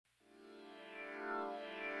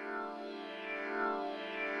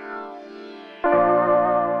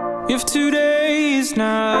If today is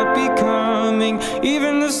not becoming,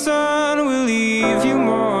 even the sun will leave you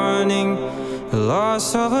mourning the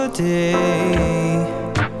loss of a day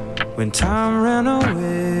when time ran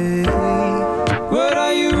away. What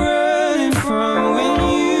are you running from when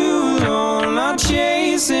you alone are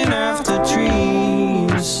chasing after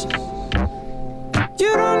dreams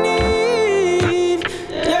you don't need?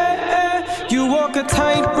 Yeah, you walk a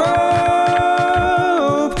tightrope,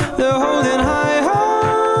 they're holding high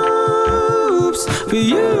hopes for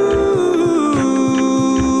you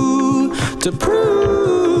to prove.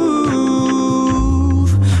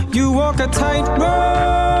 You walk a tightrope,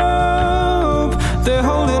 they're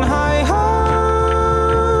holding high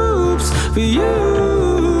hopes for you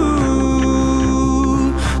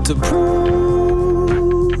to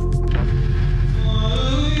prove.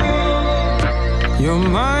 Your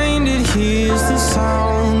mind, it hears the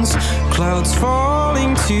sounds, clouds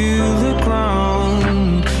falling to the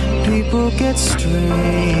ground. People get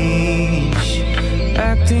strange,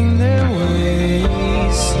 acting their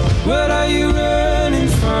ways. What are you running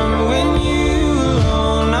from when you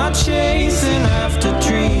alone are chasing after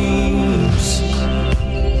dreams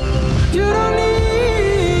you don't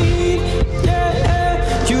need?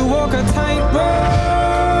 Yeah, you walk a tightrope,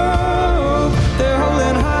 they're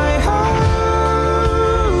holding high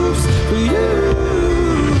hopes for you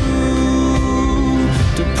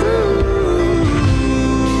to prove.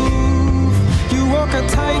 You walk a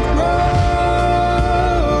tightrope,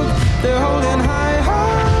 they're holding high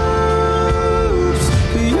hopes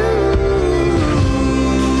for you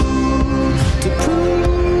to prove.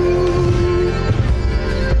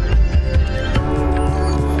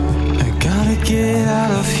 I gotta get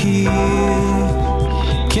out of here.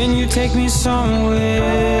 Can you take me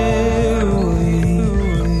somewhere away?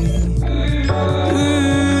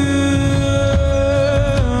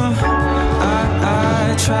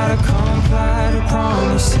 I try to comply to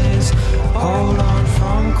promises, hold on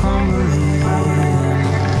from crumbling.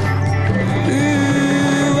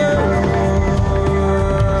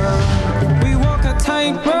 We walk a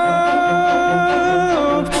tightrope,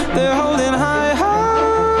 they're holding high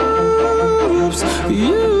hopes for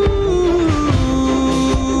you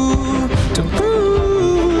to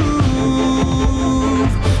prove.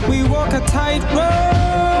 We walk a tightrope.